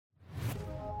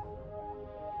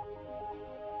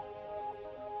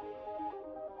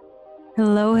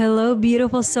Hello, hello,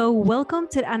 beautiful soul. Welcome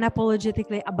to the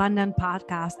Unapologetically Abundant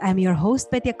podcast. I'm your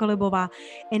host, Petya Kolibova,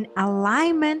 an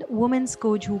alignment women's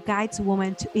coach who guides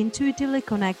women to intuitively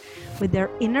connect with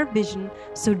their inner vision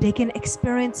so they can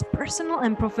experience personal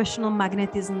and professional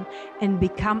magnetism and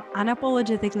become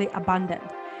unapologetically abundant.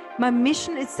 My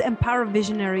mission is to empower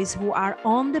visionaries who are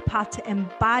on the path to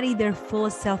embody their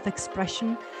fullest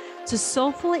self-expression, to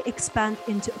soulfully expand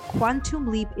into a quantum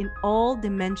leap in all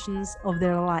dimensions of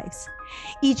their lives.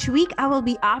 Each week, I will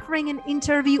be offering an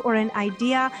interview or an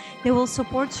idea that will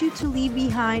support you to leave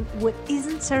behind what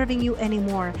isn't serving you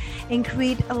anymore and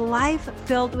create a life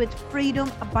filled with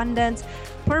freedom, abundance,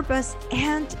 purpose,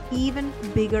 and even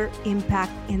bigger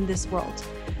impact in this world.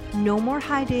 No more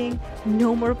hiding,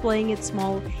 no more playing it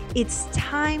small. It's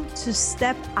time to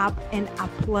step up and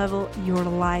up-level your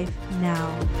life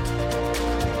now.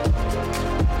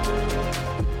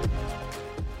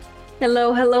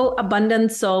 Hello, hello,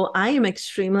 abundant soul. I am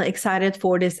extremely excited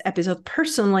for this episode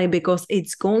personally because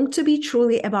it's going to be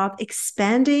truly about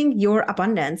expanding your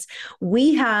abundance.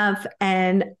 We have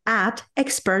an ad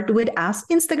expert with us,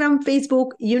 Instagram,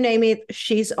 Facebook, you name it,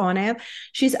 she's on it.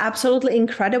 She's absolutely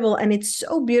incredible. And it's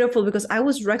so beautiful because I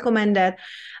was recommended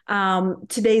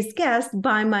today's guest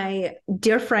by my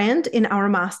dear friend in our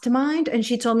mastermind. And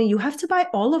she told me, you have to buy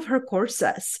all of her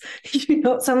courses,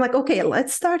 So I'm like, okay,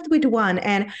 let's start with one.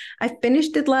 And I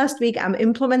finished it last week. I'm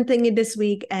implementing it this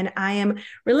week. And I am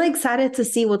really excited to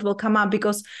see what will come up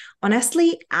because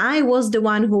honestly, I was the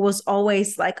one who was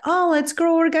always like, oh, let's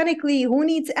grow organically. Who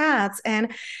needs ads?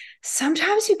 And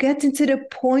sometimes you get into the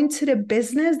point to the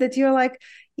business that you're like,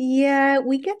 yeah,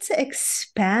 we get to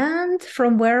expand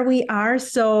from where we are.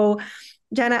 So,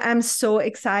 Jana, I'm so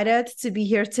excited to be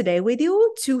here today with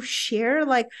you to share,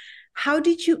 how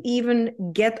did you even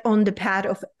get on the path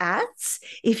of ads?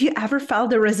 If you ever felt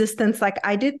the resistance like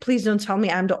I did, please don't tell me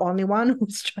I'm the only one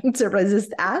who's trying to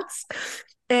resist ads.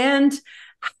 And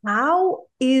how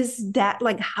is that,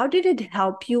 how did it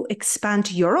help you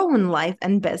expand your own life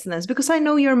and business? Because I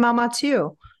know you're mama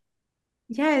too.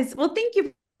 Yes. Well, thank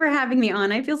you for having me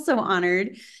on. I feel so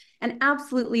honored. And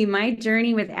absolutely, my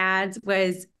journey with ads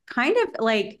was kind of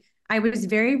like I was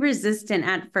very resistant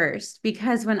at first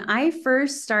because when I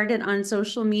first started on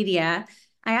social media,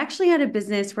 I actually had a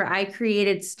business where I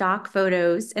created stock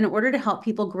photos in order to help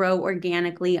people grow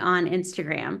organically on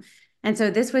Instagram. And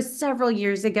so this was several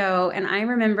years ago. And I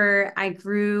remember I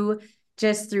grew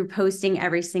just through posting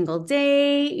every single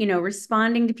day,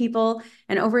 responding to people.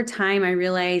 And over time, I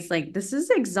realized this is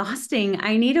exhausting.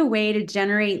 I need a way to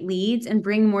generate leads and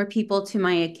bring more people to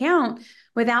my account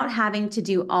without having to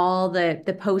do all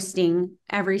the posting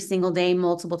every single day,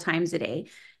 multiple times a day.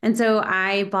 And so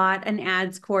I bought an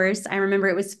ads course. I remember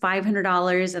it was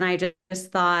 $500 and I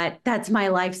just thought that's my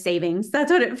life savings.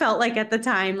 That's what it felt like at the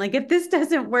time. Like, if this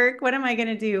doesn't work, what am I going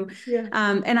to do? Yeah.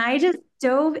 And I just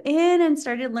dove in and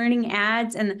started learning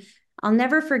ads. And I'll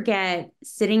never forget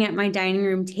sitting at my dining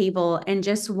room table and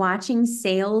just watching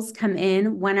sales come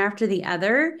in one after the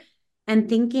other and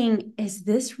thinking, is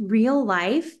this real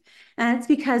life? And it's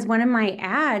because one of my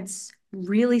ads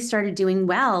really started doing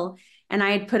well. And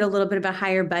I had put a little bit of a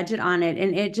higher budget on it,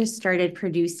 and it just started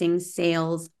producing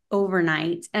sales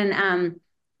overnight. And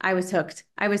I was hooked.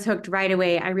 I was hooked right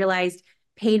away. I realized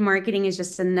paid marketing is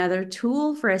just another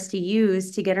tool for us to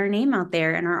use to get our name out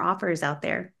there and our offers out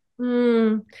there.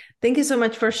 Thank you so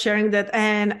much for sharing that.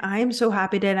 And I'm so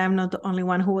happy that I'm not the only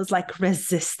one who was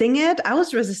resisting it. I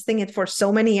was resisting it for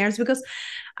so many years because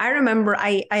I remember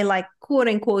I quote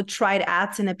unquote tried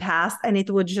ads in the past, and it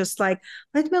would just let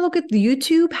me look at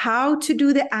YouTube, how to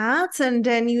do the ads. And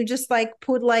then you just put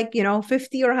 $50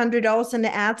 or $100 in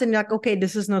the ads and you're like, okay,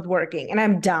 this is not working and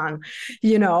I'm done,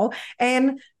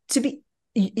 and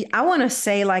I want to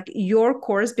say your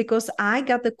course, because I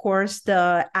got the course,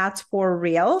 the ads for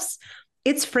reels.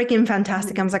 It's freaking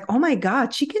fantastic. I was like, oh my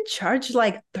God, she can charge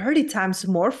 30 times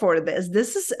more for this.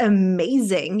 This is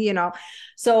amazing,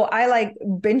 So I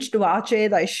binged watch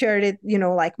it. I shared it,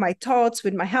 my thoughts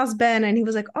with my husband. And he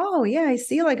was like, oh yeah, I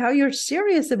see how you're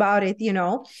serious about it,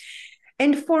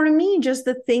 And for me, just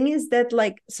the thing is that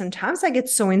sometimes I get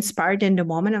so inspired in the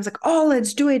moment. I was like, oh,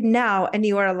 let's do it now. And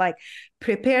you are like,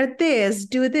 prepare this,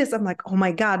 do this. I'm like, oh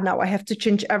my God, now I have to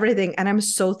change everything. And I'm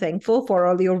so thankful for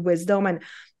all your wisdom and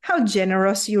how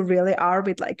generous you really are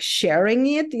with sharing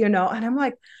it, And I'm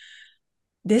like,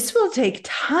 this will take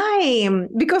time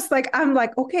because I'm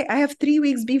like, okay, I have 3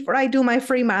 weeks before I do my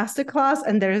free masterclass.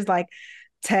 And there's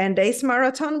 10 days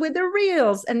marathon with the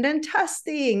reels and then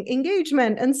testing,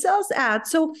 engagement and sales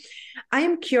ads. So I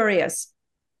am curious,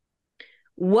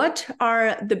 what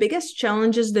are the biggest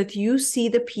challenges that you see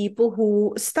the people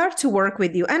who start to work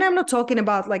with you? And I'm not talking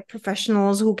about like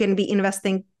professionals who can be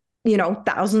investing,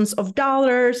 thousands of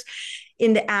dollars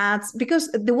in the ads,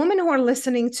 because the women who are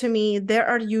listening to me, there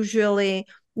are usually,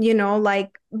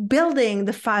 like building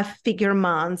the 5-figure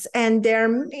months, and they're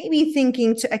maybe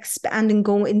thinking to expand and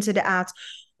go into the ads.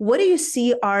 What do you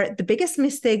see are the biggest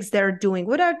mistakes they're doing?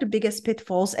 What are the biggest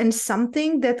pitfalls, and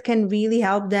something that can really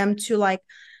help them to like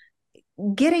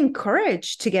get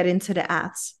encouraged to get into the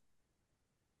ads?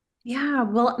 Yeah,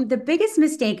 well, the biggest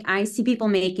mistake I see people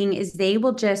making is they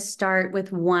will just start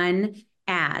with one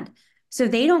ad. So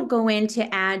they don't go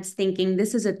into ads thinking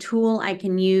this is a tool I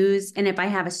can use. And if I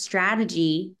have a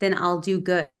strategy, then I'll do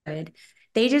good.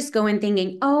 They just go in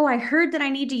thinking, oh, I heard that I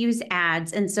need to use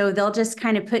ads. And so they'll just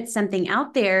kind of put something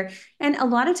out there. And a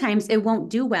lot of times it won't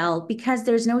do well because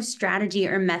there's no strategy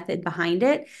or method behind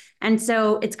it. And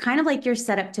so it's kind of like you're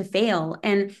set up to fail.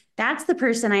 And that's the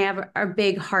person I have a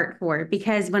big heart for,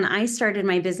 because when I started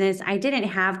my business, I didn't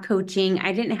have coaching.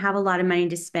 I didn't have a lot of money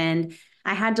to spend.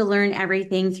 I had to learn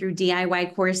everything through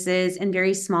DIY courses and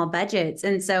very small budgets.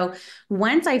 And so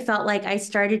once I felt like I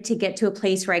started to get to a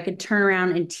place where I could turn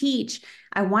around and teach,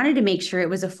 I wanted to make sure it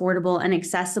was affordable and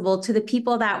accessible to the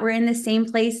people that were in the same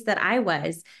place that I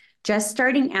was, just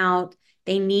starting out.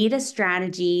 They need a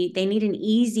strategy. They need an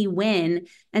easy win.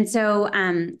 And so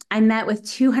I met with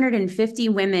 250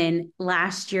 women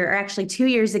last year, or actually 2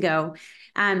 years ago,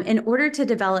 in order to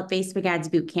develop Facebook Ads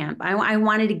Bootcamp. I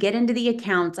wanted to get into the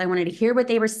accounts. I wanted to hear what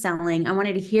they were selling. I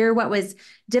wanted to hear what was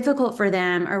difficult for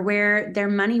them or where their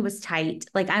money was tight.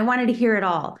 Like I wanted to hear it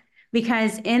all,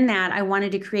 because in that, I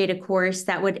wanted to create a course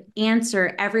that would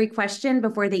answer every question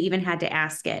before they even had to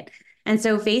ask it. And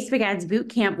so Facebook Ads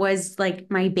Bootcamp was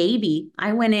like my baby.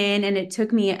 I went in and it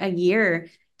took me a year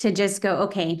to just go,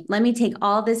 okay, let me take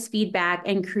all this feedback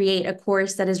and create a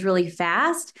course that is really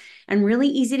fast and really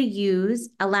easy to use,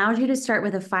 allows you to start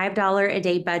with a $5 a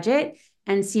day budget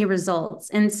and see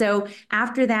results. And so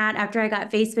after that, after I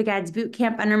got Facebook Ads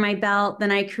Bootcamp under my belt,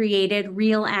 then I created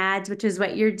Real Ads, which is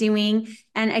what you're doing.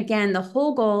 And again, the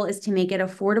whole goal is to make it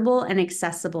affordable and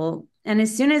accessible. And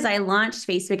as soon as I launched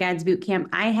Facebook Ads Bootcamp,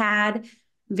 I had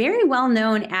very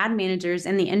well-known ad managers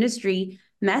in the industry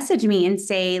message me and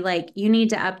say, like, you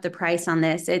need to up the price on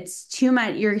this. It's too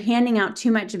much. You're handing out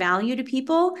too much value to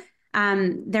people.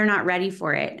 They're not ready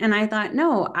for it. And I thought,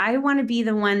 no, I want to be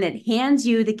the one that hands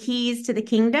you the keys to the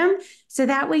kingdom. So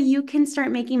that way you can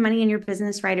start making money in your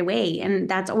business right away. And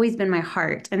that's always been my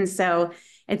heart. And so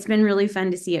it's been really fun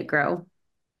to see it grow.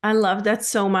 I love that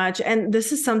so much. And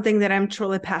this is something that I'm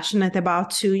truly passionate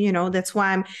about too. That's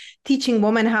why I'm teaching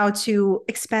women how to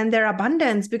expand their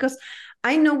abundance, because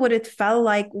I know what it felt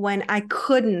like when I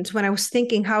was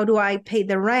thinking, how do I pay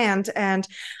the rent? And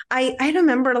I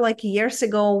remember like years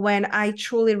ago when I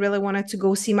truly really wanted to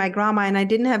go see my grandma and I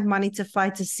didn't have money to fly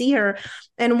to see her.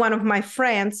 And one of my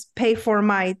friends paid for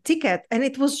my ticket. And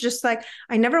it was just like,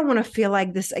 I never want to feel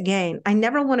like this again. I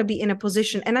never want to be in a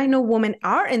position. And I know women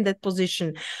are in that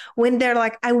position when they're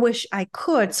like, I wish I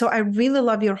could. So I really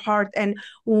love your heart and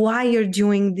why you're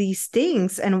doing these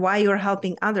things and why you're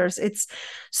helping others. It's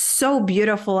so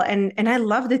beautiful. And I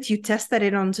love that you tested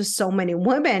it onto so many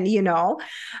women.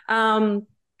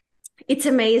 It's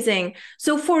amazing.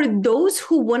 So for those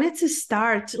who wanted to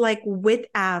start like with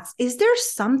ads, is there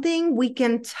something we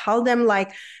can tell them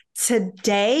like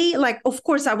today? Like, of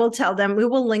course, I will tell them, we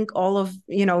will link all of,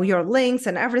 your links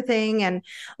and everything. And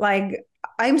like,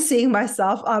 I'm seeing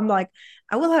myself, I'm like,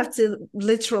 I will have to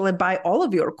literally buy all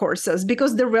of your courses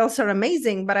because the reels are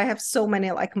amazing, but I have so many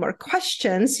like more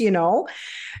questions.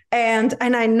 And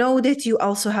I know that you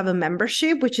also have a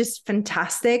membership, which is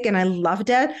fantastic. And I love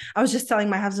that. I was just telling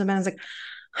my husband, I was like,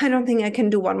 I don't think I can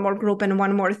do one more group and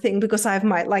one more thing because I have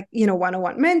my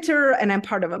one-on-one mentor and I'm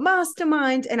part of a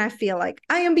mastermind and I feel like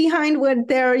I am behind with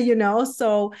there.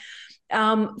 So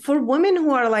for women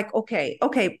who are like, okay,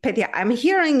 Petya, I'm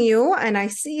hearing you and I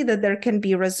see that there can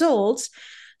be results.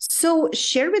 So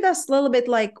share with us a little bit,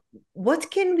 like,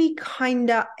 what can we kind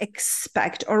of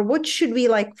expect or what should we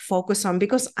like focus on?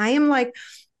 Because I am like,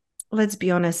 let's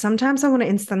be honest, sometimes I want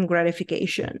instant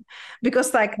gratification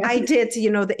because like I did,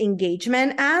 the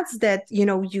engagement ads that,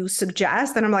 you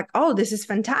suggest. And I'm like, oh, this is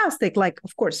fantastic. Like,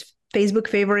 of course, Facebook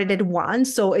favorited one.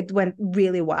 So it went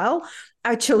really well.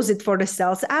 I chose it for the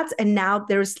sales ads. And now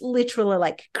there's literally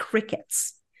like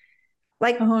crickets.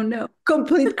 Like, oh no,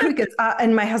 complete crickets.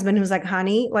 And my husband was like,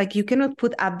 honey, like you cannot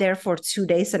put ad there for 2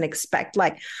 days and expect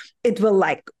like it will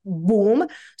like boom.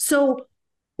 So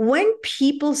when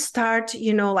people start,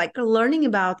 like learning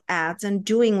about ads and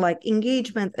doing like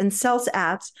engagement and sales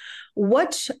ads,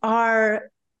 what are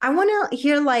I want to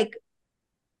hear like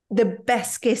the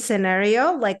best case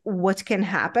scenario, like what can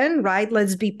happen, right?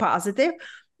 Let's be positive.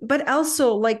 But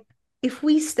also, like, if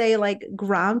we stay like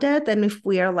grounded and if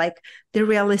we are like the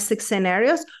realistic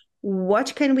scenarios,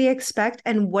 what can we expect?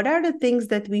 And what are the things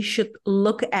that we should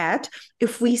look at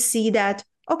if we see that,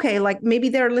 okay, like maybe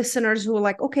there are listeners who are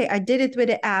like, okay, I did it with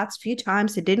the ads a few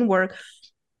times, it didn't work.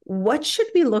 What should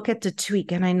we look at to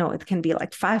tweak? And I know it can be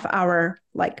like 5 hour,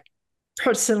 like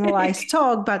personalized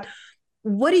talk, but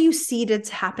what do you see that's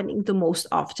happening the most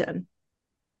often?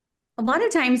 A lot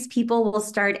of times people will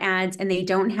start ads and they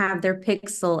don't have their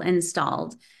pixel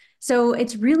installed. So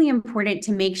it's really important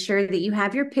to make sure that you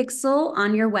have your pixel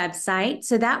on your website.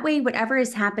 So that way, whatever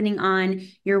is happening on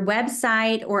your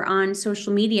website or on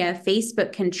social media,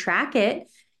 Facebook can track it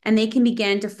and they can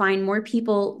begin to find more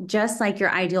people just like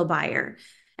your ideal buyer.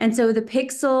 And so the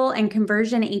pixel and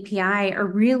conversion API are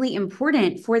really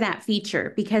important for that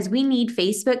feature because we need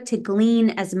Facebook to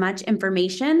glean as much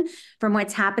information from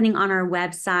what's happening on our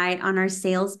website, on our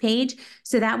sales page.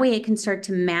 So that way it can start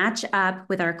to match up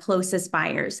with our closest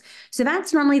buyers. So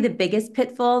that's normally the biggest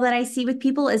pitfall that I see with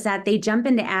people is that they jump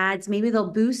into ads. Maybe they'll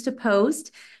boost a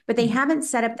post, but they haven't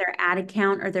set up their ad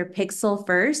account or their pixel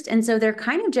first. And so they're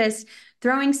kind of just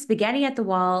throwing spaghetti at the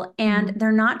wall and Mhm.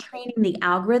 they're not training the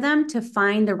algorithm to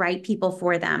find the right people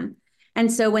for them.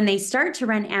 And so when they start to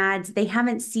run ads, they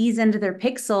haven't seasoned their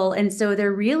pixel. And so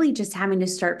they're really just having to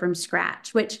start from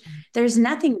scratch, which there's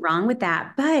nothing wrong with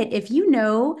that. But if you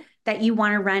know that you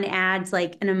want to run ads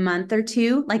like in a month or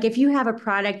two, like if you have a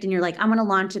product and you're like, I'm going to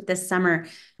launch it this summer,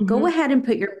 go Mhm. ahead and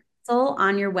put your pixel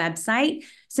on your website.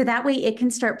 So that way it can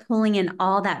start pulling in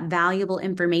all that valuable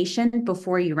information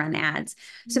before you run ads.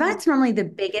 So that's normally the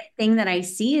biggest thing that I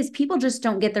see is people just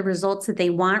don't get the results that they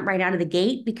want right out of the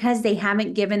gate because they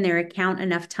haven't given their account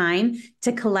enough time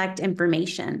to collect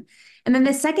information. And then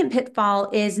the second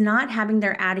pitfall is not having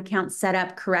their ad account set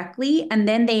up correctly. And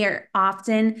then they are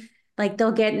often like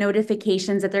they'll get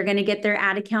notifications that they're going to get their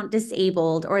ad account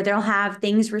disabled or they'll have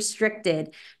things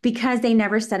restricted because they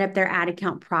never set up their ad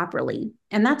account properly.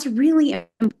 And that's really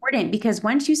important because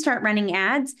once you start running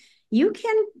ads, you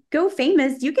can go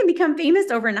famous. You can become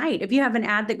famous overnight. If you have an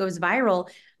ad that goes viral,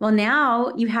 well,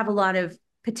 now you have a lot of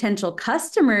potential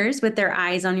customers with their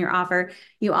eyes on your offer.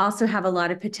 You also have a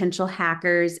lot of potential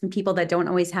hackers and people that don't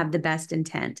always have the best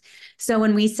intent. So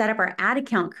when we set up our ad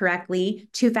account correctly,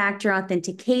 two-factor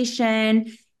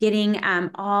authentication, getting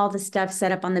all the stuff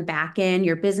set up on the back end,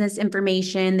 your business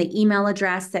information, the email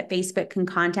address that Facebook can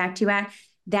contact you at,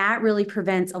 that really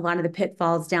prevents a lot of the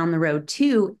pitfalls down the road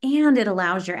too. And it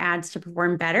allows your ads to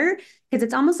perform better because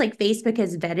it's almost like Facebook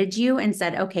has vetted you and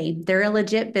said, okay, they're a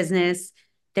legit business.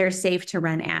 They're safe to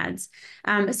run ads.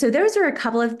 So those are a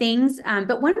couple of things.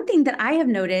 But one thing that I have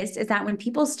noticed is that when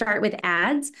people start with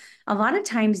ads, a lot of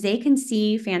times they can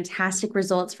see fantastic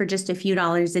results for just a few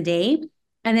dollars a day.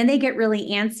 And then they get really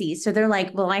antsy. So they're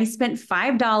like, well, I spent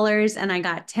 $5 and I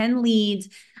got 10 leads.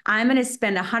 I'm going to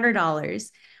spend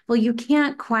 $100. Well, you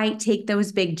can't quite take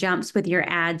those big jumps with your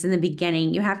ads in the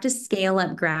beginning. You have to scale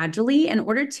up gradually in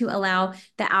order to allow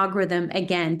the algorithm,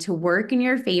 again, to work in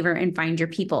your favor and find your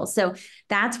people. So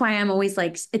that's why I'm always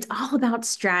like, it's all about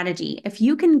strategy. If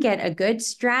you can get a good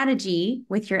strategy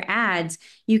with your ads,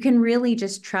 you can really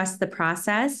just trust the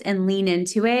process and lean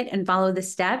into it and follow the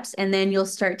steps. And then you'll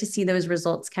start to see those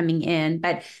results coming in.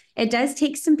 But it does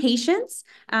take some patience.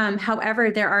 However,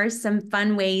 there are some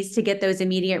fun ways to get those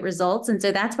immediate results. And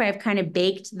so that's why I've kind of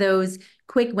baked those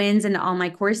quick wins into all my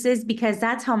courses because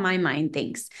that's how my mind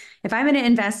thinks. If I'm going to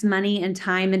invest money and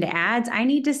time into ads, I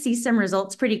need to see some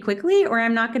results pretty quickly or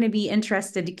I'm not going to be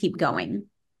interested to keep going.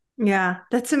 Yeah,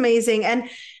 that's amazing. And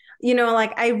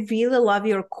like I really love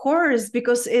your course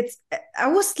because I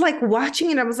was like watching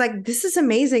it. I was like, this is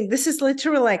amazing. This is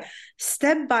literally like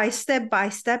step by step by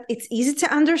step. It's easy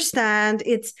to understand.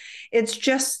 It's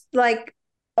just like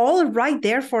all right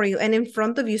there for you and in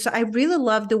front of you. So I really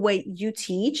love the way you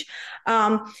teach.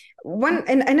 And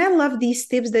I love these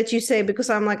tips that you say because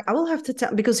I'm like, I will have to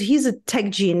tell because he's a tech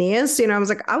genius. I was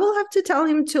like, I will have to tell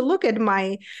him to look at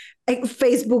my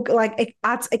Facebook like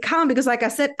ads account because like I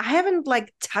said, I haven't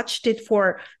like touched it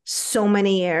for so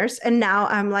many years. And now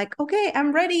I'm like, okay,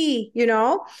 I'm ready.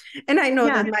 And I know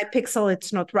Yeah. that my pixel,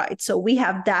 it's not right. So we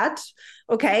have that.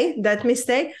 Okay, that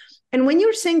mistake. And when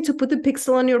you're saying to put the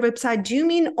pixel on your website, do you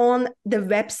mean on the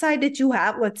website that you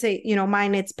have? Let's say,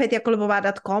 mine, it's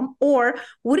petyakolobova.com, or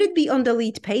would it be on the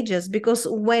lead pages? Because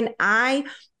when I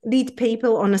lead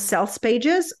people on the sales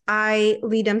pages, I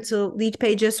lead them to lead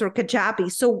pages or Kajabi.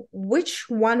 So which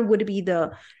one would be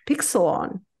the pixel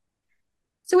on?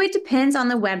 So it depends on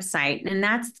the website. And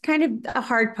that's kind of the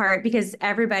hard part because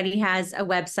everybody has a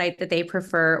website that they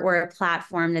prefer or a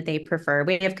platform that they prefer.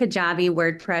 We have Kajabi,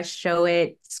 WordPress, Showit,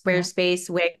 Yeah. Squarespace,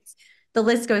 Wix. The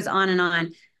list goes on and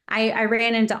on. I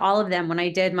ran into all of them when I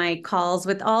did my calls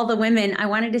with all the women. I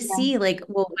wanted to see, like,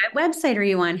 well, what website are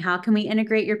you on? How can we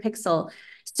integrate your pixel?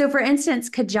 So, for instance,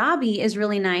 Kajabi is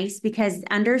really nice because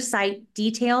under site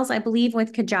details, I believe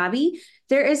with Kajabi,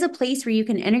 there is a place where you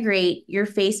can integrate your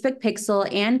Facebook pixel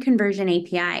and conversion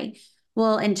API.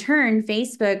 Well, in turn,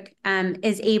 Facebook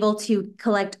is able to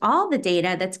collect all the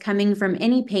data that's coming from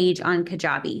any page on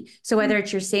Kajabi. So, whether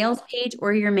it's your sales page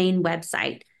or your main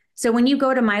website. So when you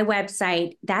go to my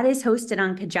website, that is hosted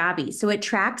on Kajabi. So it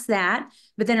tracks that,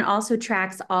 but then it also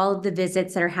tracks all of the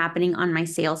visits that are happening on my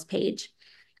sales page.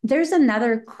 There's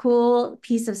another cool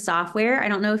piece of software. I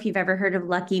don't know if you've ever heard of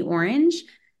Lucky Orange,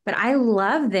 but I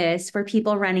love this for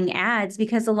people running ads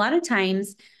because a lot of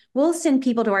times we'll send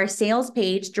people to our sales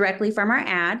page directly from our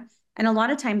ad. And a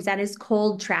lot of times that is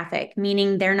cold traffic,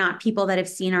 meaning they're not people that have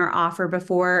seen our offer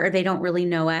before or they don't really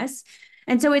know us.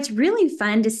 And so it's really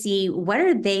fun to see what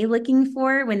are they looking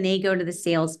for when they go to the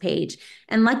sales page.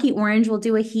 And Lucky Orange will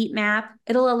do a heat map.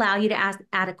 It'll allow you to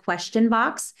add a question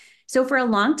box. So for a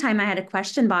long time, I had a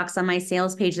question box on my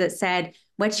sales page that said,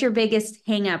 what's your biggest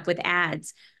hang up with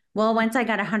ads? Well, once I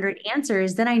got 100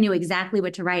 answers, then I knew exactly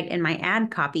what to write in my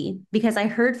ad copy because I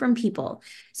heard from people.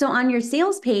 So on your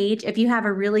sales page, if you have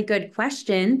a really good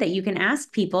question that you can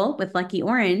ask people with Lucky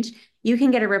Orange, you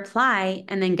can get a reply.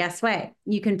 And then guess what?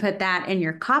 You can put that in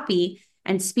your copy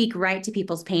and speak right to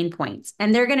people's pain points.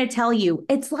 And they're going to tell you,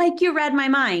 it's like you read my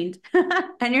mind.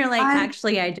 And you're like, I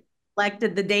actually, I just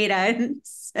collected the data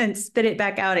and spit it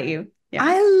back out at you. Yeah.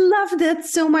 I love that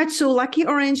so much. So Lucky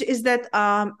Orange, is it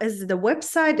the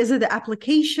website? Is it the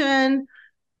application?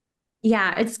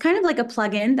 Yeah, it's kind of like a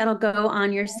plugin that'll go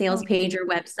on your sales page or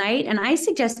website. And I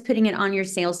suggest putting it on your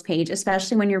sales page,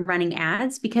 especially when you're running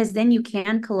ads, because then you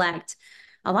can collect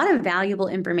a lot of valuable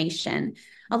information.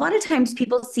 A lot of times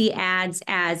people see ads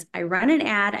as I run an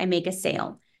ad, I make a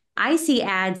sale. I see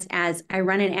ads as I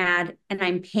run an ad and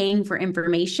I'm paying for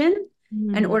information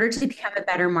in Mm. order to become a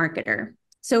better marketer.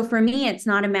 So for me, it's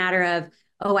not a matter of,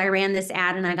 oh, I ran this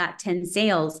ad and I got 10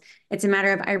 sales. It's a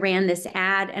matter of I ran this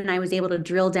ad and I was able to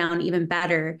drill down even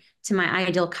better to my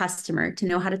ideal customer, to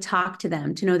know how to talk to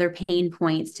them, to know their pain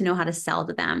points, to know how to sell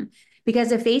to them.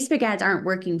 Because if Facebook ads aren't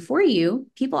working for you,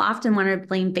 people often want to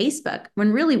blame Facebook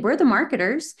when really we're the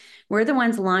marketers. We're the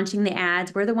ones launching the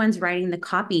ads. We're the ones writing the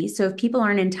copy. So if people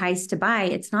aren't enticed to buy,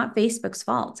 it's not Facebook's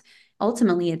fault.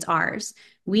 Ultimately, it's ours.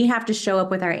 We have to show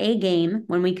up with our A game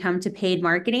when we come to paid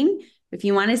marketing. If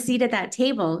you want a seat at that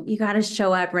table, you got to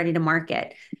show up ready to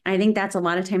market. And I think that's a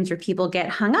lot of times where people get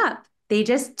hung up. They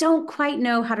just don't quite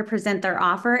know how to present their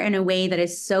offer in a way that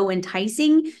is so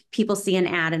enticing. People see an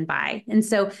ad and buy. And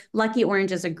so Lucky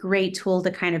Orange is a great tool to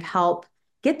kind of help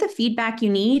get the feedback you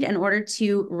need in order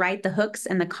to write the hooks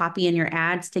and the copy in your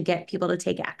ads to get people to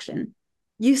take action.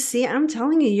 You see, I'm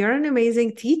telling you, you're an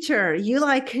amazing teacher. You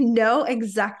like know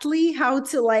exactly how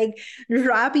to like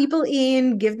draw people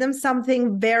in, give them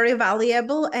something very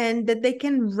valuable and that they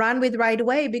can run with right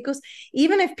away. Because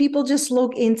even if people just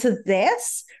look into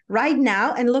this right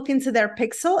now and look into their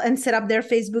pixel and set up their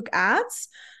Facebook ads,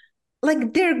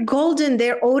 like they're golden,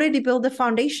 they're already built the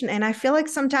foundation. And I feel like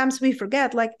sometimes we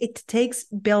forget, like it takes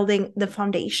building the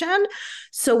foundation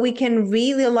so we can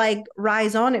really like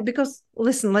rise on it. Because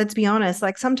listen, let's be honest,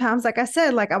 like sometimes, like I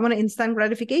said, like I want instant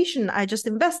gratification, I just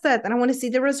invested and I want to see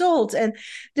the results, and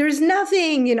there's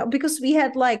nothing, because we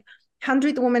had like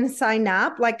 100 women sign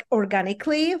up like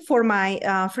organically for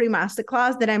my free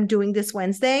masterclass that I'm doing this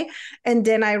Wednesday, and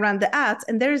then I run the ads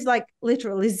and there's like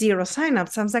literally zero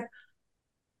signups. I was like,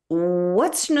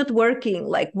 what's not working,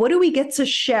 like what do we get to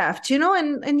shift,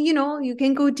 and you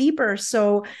can go deeper.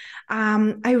 So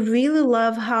I really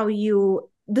love how you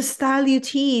the style you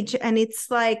teach, and it's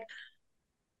like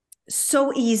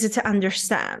so easy to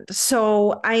understand.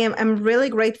 So I'm really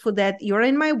grateful that you're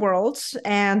in my world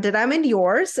and that I'm in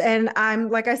yours, and I'm,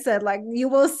 like I said, like you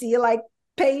will see like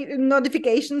pay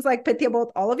notifications like petty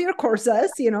about all of your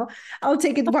courses. I'll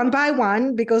take it one by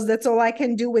one because that's all I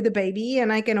can do with a baby,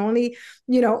 and I can only,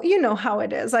 you know how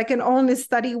it is, I can only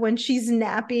study when she's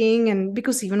napping, and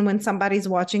because even when somebody's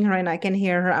watching her and I can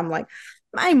hear her, I'm like,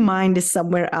 my mind is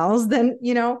somewhere else. Then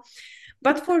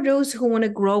but for those who want to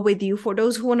grow with you, for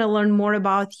those who want to learn more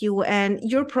about you and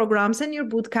your programs and your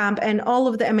bootcamp and all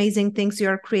of the amazing things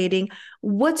you're creating,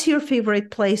 what's your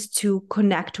favorite place to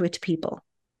connect with people?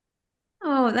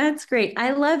 Oh, that's great.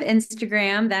 I love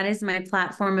Instagram. That is my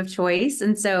platform of choice.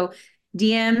 And so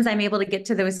DMs, I'm able to get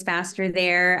to those faster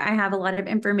there. I have a lot of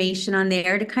information on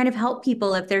there to kind of help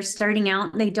people if they're starting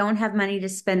out and they don't have money to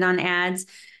spend on ads.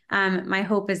 My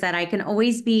hope is that I can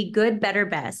always be good, better,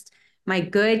 best. My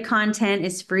good content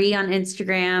is free on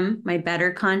Instagram. My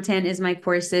better content is my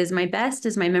courses. My best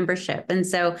is my membership. And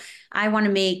so I want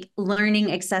to make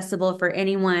learning accessible for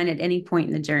anyone at any point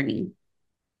in the journey.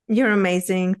 You're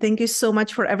amazing. Thank you so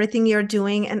much for everything you're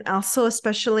doing and also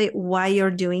especially why you're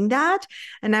doing that.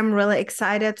 And I'm really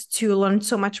excited to learn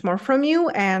so much more from you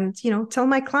and, tell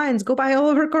my clients go buy all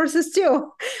of our courses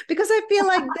too. Because I feel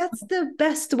like that's the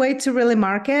best way to really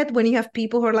market when you have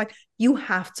people who are like, you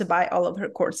have to buy all of her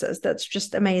courses. That's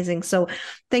just amazing. So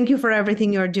thank you for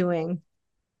everything you're doing.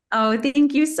 Oh,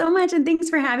 thank you so much. And thanks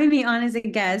for having me on as a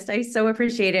guest. I so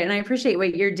appreciate it. And I appreciate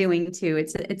what you're doing too.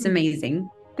 It's amazing.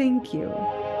 Thank you.